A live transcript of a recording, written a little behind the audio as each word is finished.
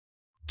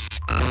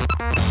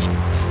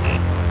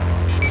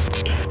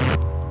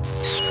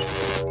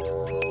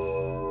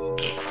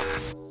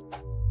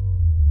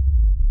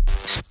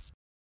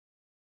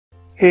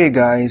Hey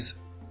guys,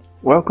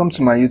 welcome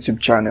to my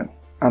YouTube channel.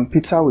 I'm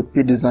Peter with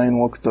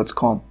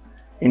pdesignworks.com.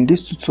 In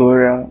this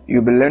tutorial,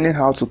 you'll be learning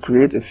how to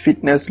create a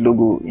fitness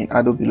logo in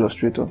Adobe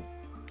Illustrator.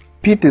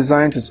 Pete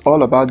Designs is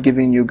all about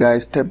giving you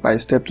guys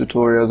step-by-step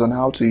tutorials on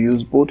how to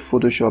use both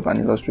Photoshop and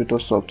Illustrator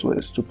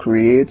softwares to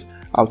create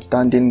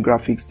outstanding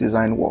graphics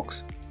design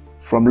works.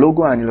 From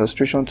logo and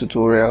illustration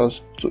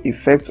tutorials to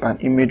effects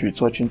and image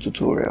retouching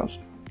tutorials,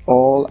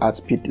 all at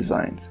Pete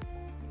Designs.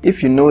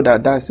 If you know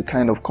that that's the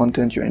kind of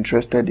content you're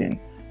interested in,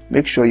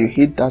 make sure you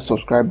hit that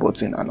subscribe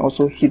button and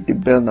also hit the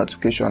bell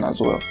notification as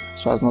well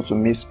so as not to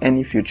miss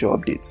any future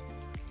updates.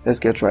 Let's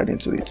get right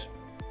into it.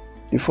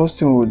 The first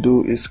thing we'll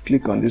do is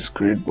click on this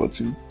create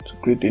button to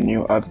create a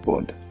new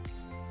artboard.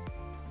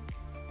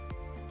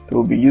 So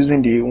we'll be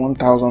using the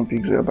 1000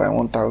 pixel by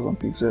 1000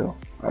 pixel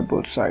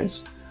artboard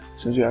size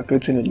since we are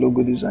creating a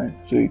logo design.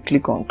 So you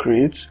click on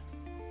create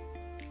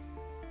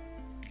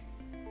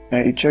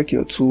and you check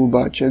your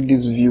toolbar, check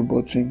this view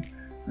button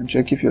and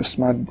check if your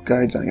smart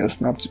guides and your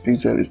snap to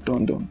pixel is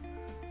turned on.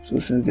 So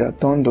since they are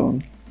turned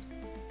on,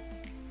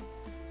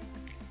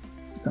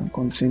 you can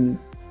continue.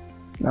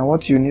 Now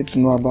what you need to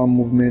know about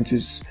movement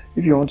is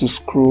if you want to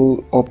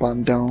scroll up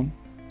and down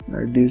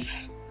like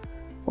this,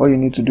 all you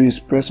need to do is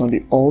press on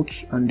the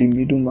Alt and the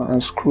middle mouse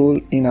and scroll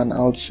in and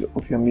out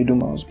of your middle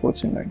mouse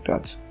button like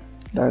that.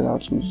 That is how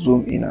to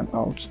zoom in and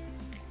out.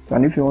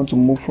 And if you want to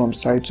move from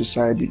side to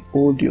side, you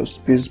hold your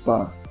space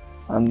bar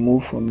and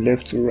move from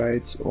left to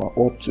right or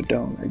up to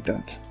down like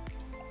that.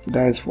 So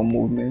that is for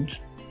movement.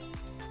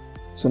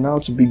 So now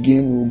to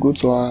begin, we'll go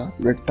to our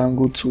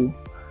rectangle tool.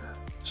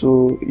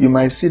 So you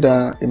might see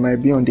that it might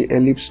be on the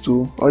ellipse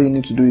tool. All you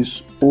need to do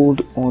is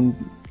hold on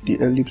the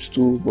ellipse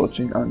tool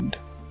button and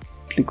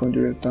click on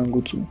the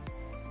rectangle tool.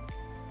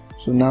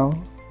 So now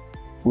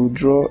we'll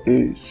draw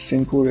a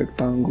simple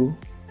rectangle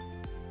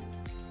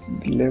on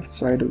the left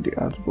side of the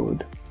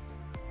artboard.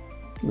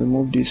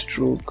 Remove the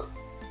stroke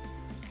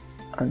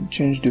and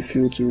change the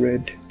fill to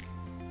red.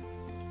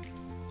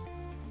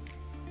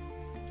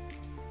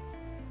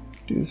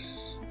 This.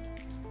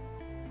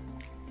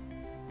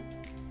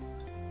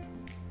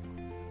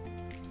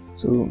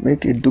 So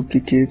make a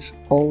duplicate,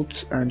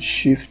 Alt and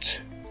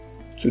Shift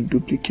to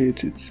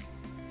duplicate it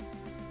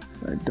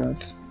like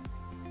that.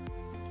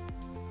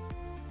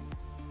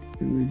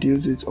 You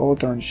reduce it,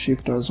 Alt and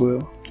Shift as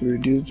well to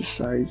reduce the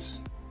size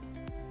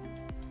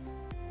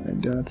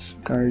like that.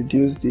 You can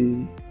reduce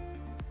the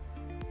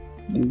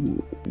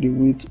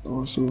width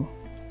also.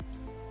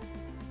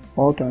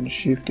 Alt and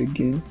Shift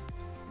again,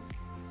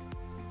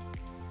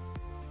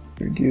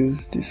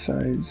 reduce the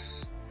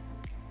size.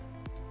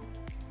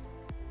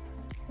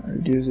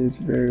 Reduce it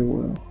very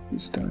well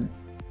this time.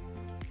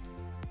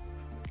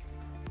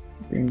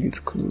 Bring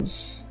it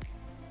close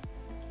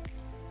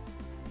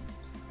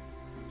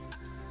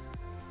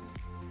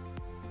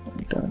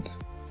like that.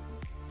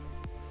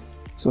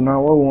 So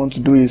now what we want to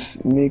do is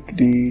make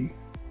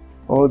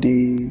all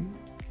the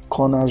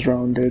corners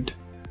rounded.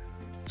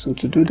 So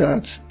to do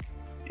that,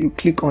 you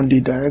click on the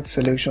direct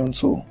selection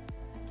tool.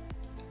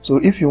 So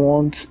if you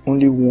want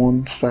only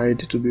one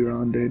side to be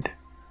rounded,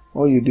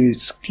 all you do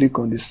is click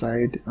on the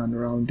side and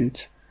round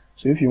it.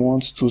 So if you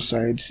want two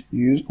sides,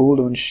 you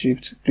hold on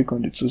Shift, click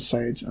on the two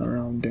sides and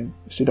round them.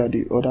 You see that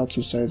the other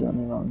two sides are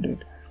not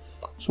rounded.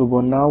 So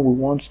but now we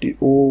want the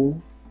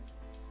whole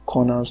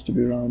corners to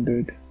be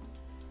rounded.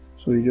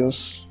 So you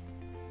just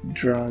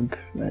drag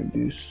like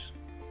this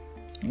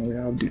and we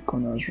have the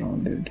corners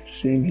rounded.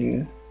 Same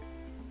here,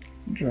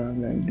 drag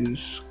like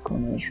this,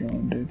 corners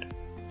rounded,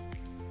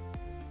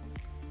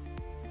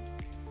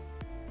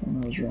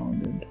 corners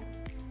rounded.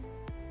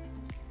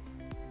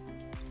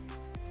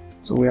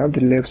 So we have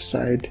the left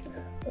side.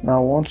 Now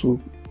I want to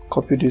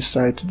copy this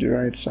side to the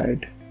right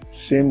side.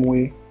 Same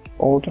way,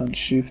 Alt and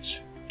Shift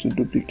to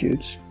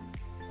duplicate.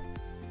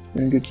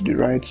 Bring it to the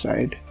right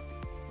side.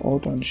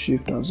 Alt and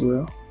Shift as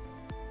well.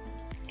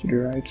 To the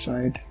right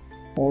side.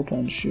 Alt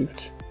and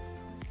Shift.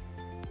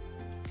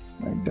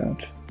 Like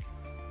that.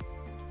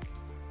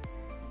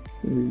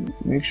 So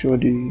make sure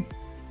the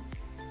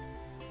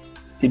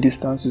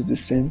distance is the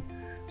same.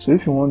 So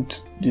if you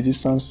want the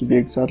distance to be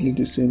exactly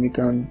the same, you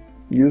can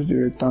use the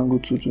rectangle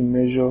tool to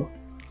measure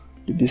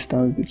the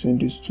distance between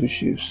these two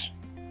shapes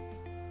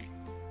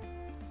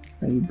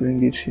and you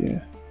bring it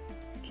here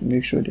to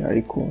make sure they are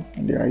equal,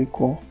 and they are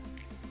equal.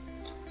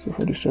 So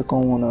for the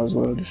second one as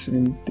well, the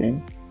same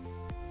thing.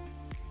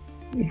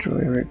 You draw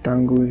a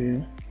rectangle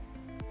here,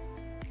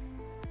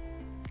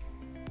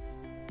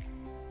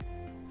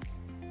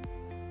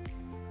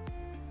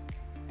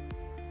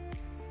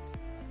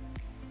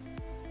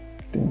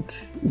 I think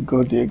we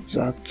got the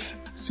exact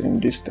same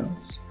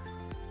distance.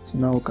 So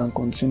now we can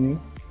continue.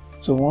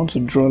 So we want to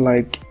draw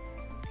like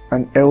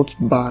an Alt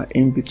bar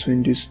in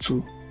between these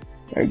two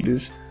like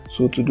this.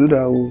 So to do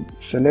that, we'll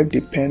select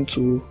the pen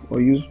tool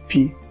or use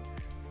P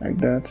like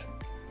that,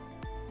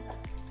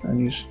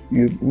 and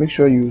you make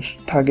sure you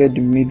target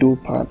the middle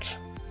part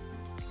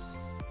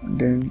and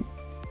then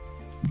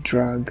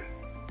drag,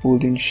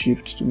 holding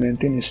Shift to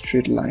maintain a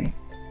straight line.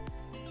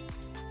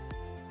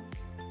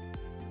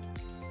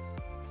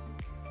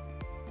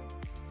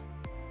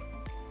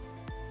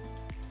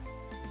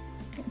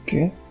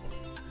 Okay,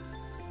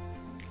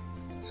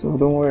 so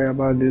don't worry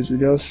about this, we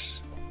just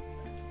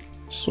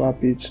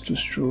swap it to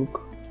stroke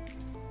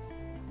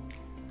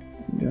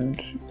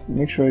and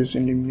make sure it's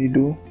in the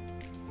middle.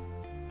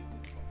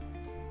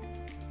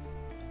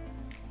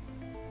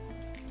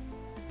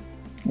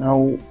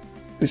 Now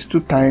it's too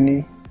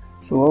tiny,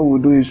 so what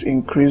we'll do is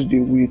increase the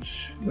width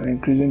by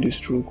increasing the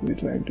stroke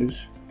width like this.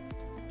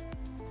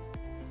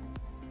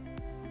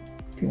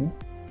 Okay,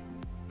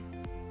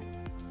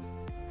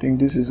 I think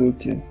this is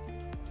okay.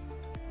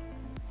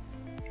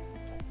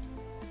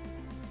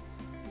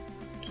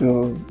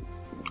 So,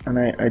 and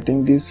I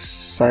think this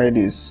side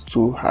is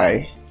too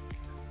high,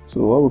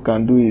 so what we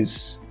can do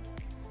is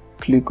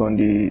click on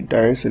the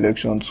direct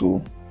selection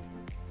tool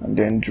and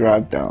then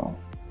drag down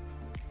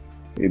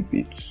a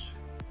bit.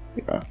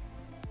 Yeah,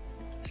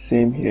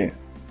 same here.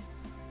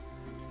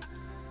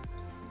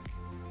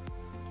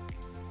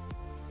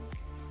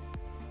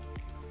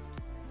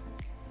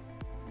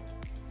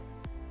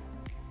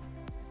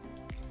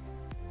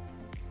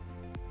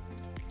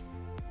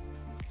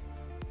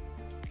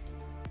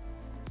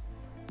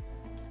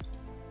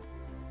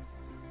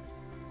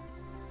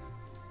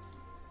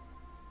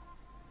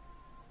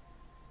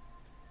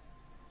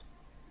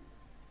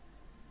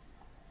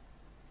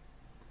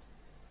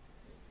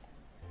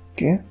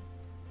 Okay,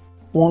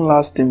 one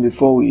last thing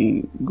before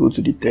we go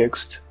to the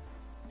text.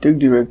 Take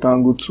the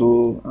rectangle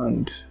tool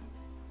and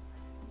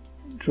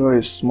draw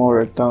a small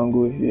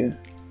rectangle here.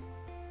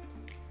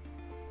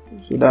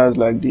 So that's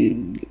like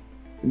the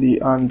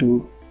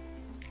handle,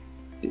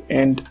 the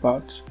end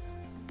part.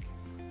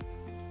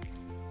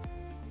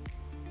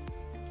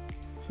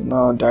 So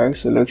now direct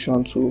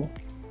selection tool,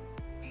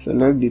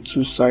 select the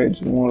two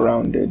sides, one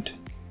rounded,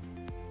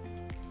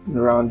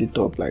 and round it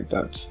up like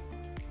that.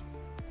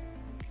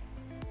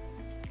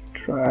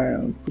 Try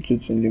and put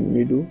it in the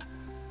middle.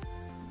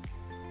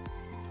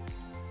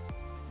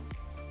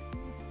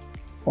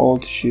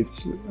 Alt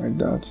shift like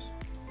that.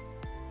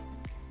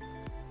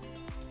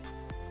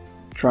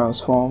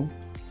 Transform,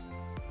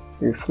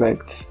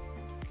 reflect.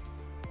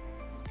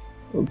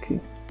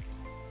 Okay.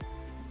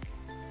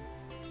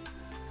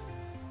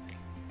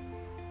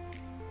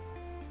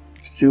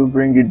 Still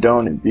bring it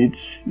down a bit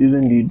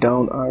using the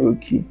down arrow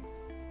key.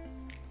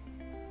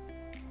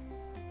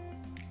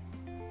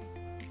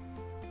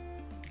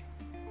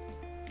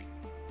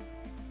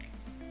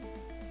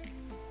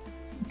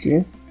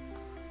 Okay,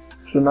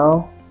 so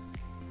now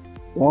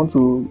we want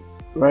to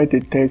write a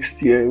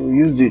text here. We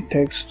use the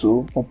text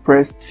tool or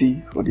press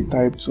T for the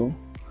type tool.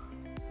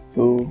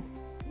 So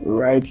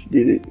write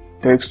the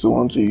text we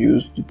want to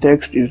use. The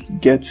text is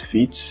get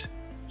fit.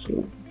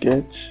 So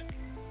get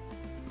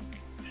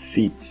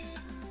fit.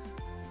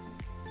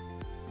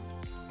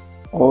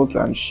 Alt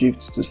and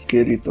shift to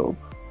scale it up.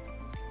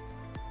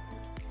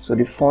 So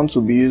the font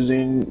we'll be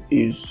using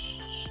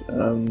is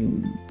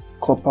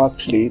copper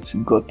plate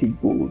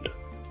Gothic bold.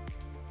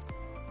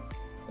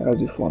 That's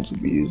the font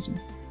we'll be using.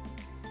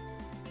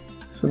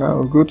 So now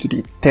we'll go to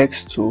the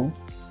text tool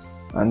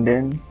and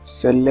then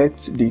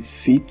select the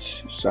fit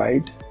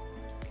side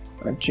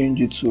and change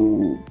it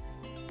to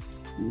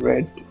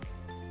red.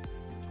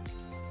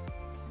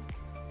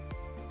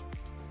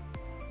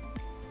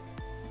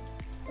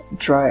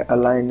 Try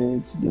aligning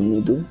it to the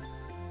middle.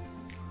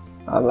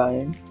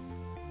 Align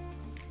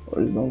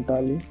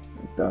horizontally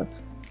like that.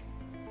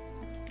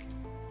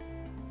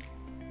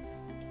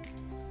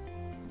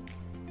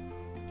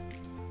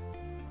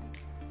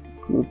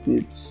 Group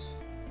it.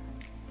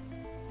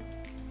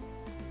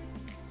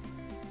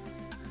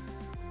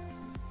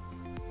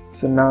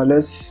 So now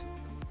let's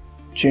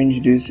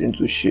change this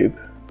into shape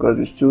because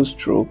it's still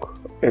stroke.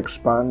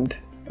 Expand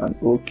and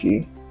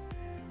OK,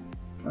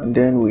 and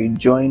then we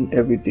join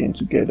everything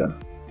together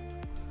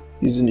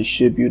using the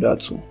shape builder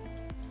tool.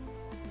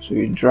 So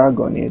you drag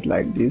on it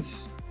like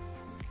this,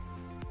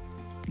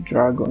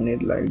 drag on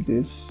it like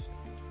this,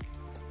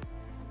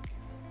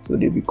 so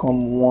they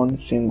become one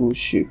single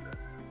shape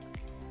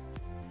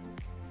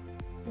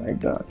like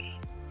that.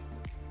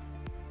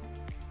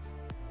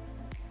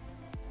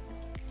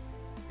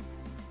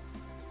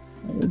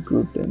 And we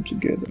group them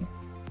together,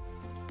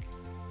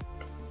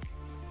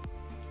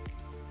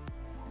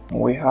 and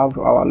we have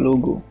our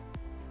logo.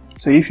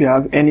 So if you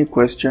have any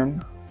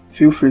question,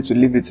 feel free to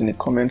leave it in the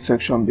comment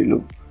section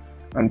below,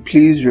 and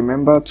please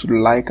remember to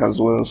like as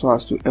well so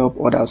as to help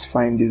others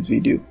find this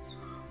video.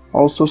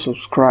 Also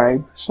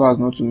subscribe so as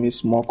not to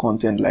miss more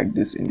content like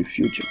this in the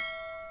future.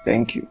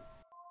 Thank you.